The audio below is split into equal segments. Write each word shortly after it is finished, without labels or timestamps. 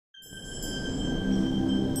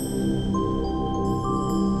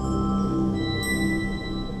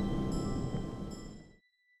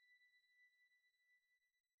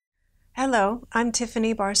Hello, I'm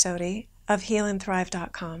Tiffany Barsotti of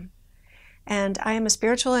healandthrive.com, and I am a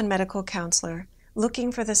spiritual and medical counselor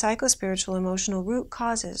looking for the psychospiritual emotional root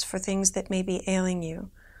causes for things that may be ailing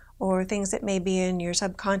you, or things that may be in your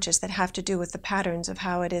subconscious that have to do with the patterns of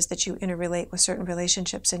how it is that you interrelate with certain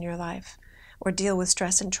relationships in your life, or deal with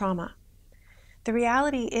stress and trauma. The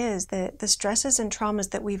reality is that the stresses and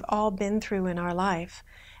traumas that we've all been through in our life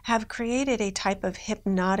have created a type of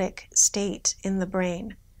hypnotic state in the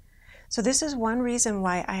brain. So this is one reason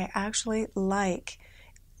why I actually like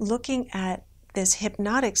looking at this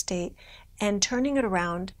hypnotic state and turning it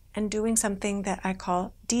around and doing something that I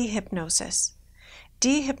call dehypnosis.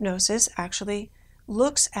 Dehypnosis actually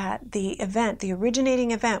looks at the event, the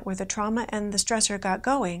originating event where the trauma and the stressor got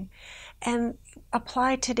going, and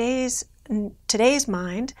apply today's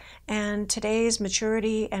mind and today's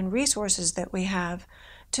maturity and resources that we have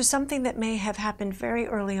to something that may have happened very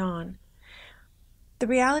early on. The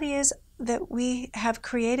reality is that we have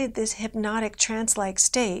created this hypnotic trance-like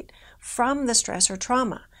state from the stress or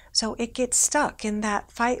trauma. So it gets stuck in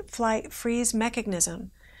that fight, flight, freeze mechanism.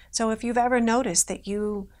 So if you've ever noticed that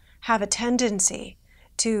you have a tendency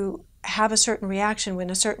to have a certain reaction when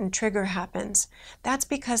a certain trigger happens, that's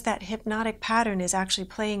because that hypnotic pattern is actually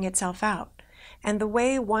playing itself out. And the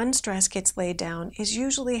way one stress gets laid down is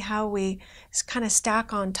usually how we kind of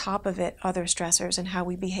stack on top of it other stressors and how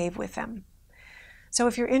we behave with them. So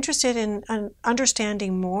if you're interested in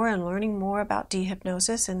understanding more and learning more about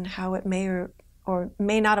dehypnosis and how it may or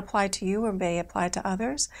may not apply to you or may apply to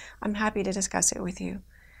others, I'm happy to discuss it with you.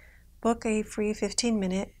 Book a free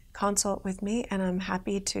 15-minute consult with me, and I'm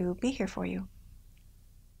happy to be here for you.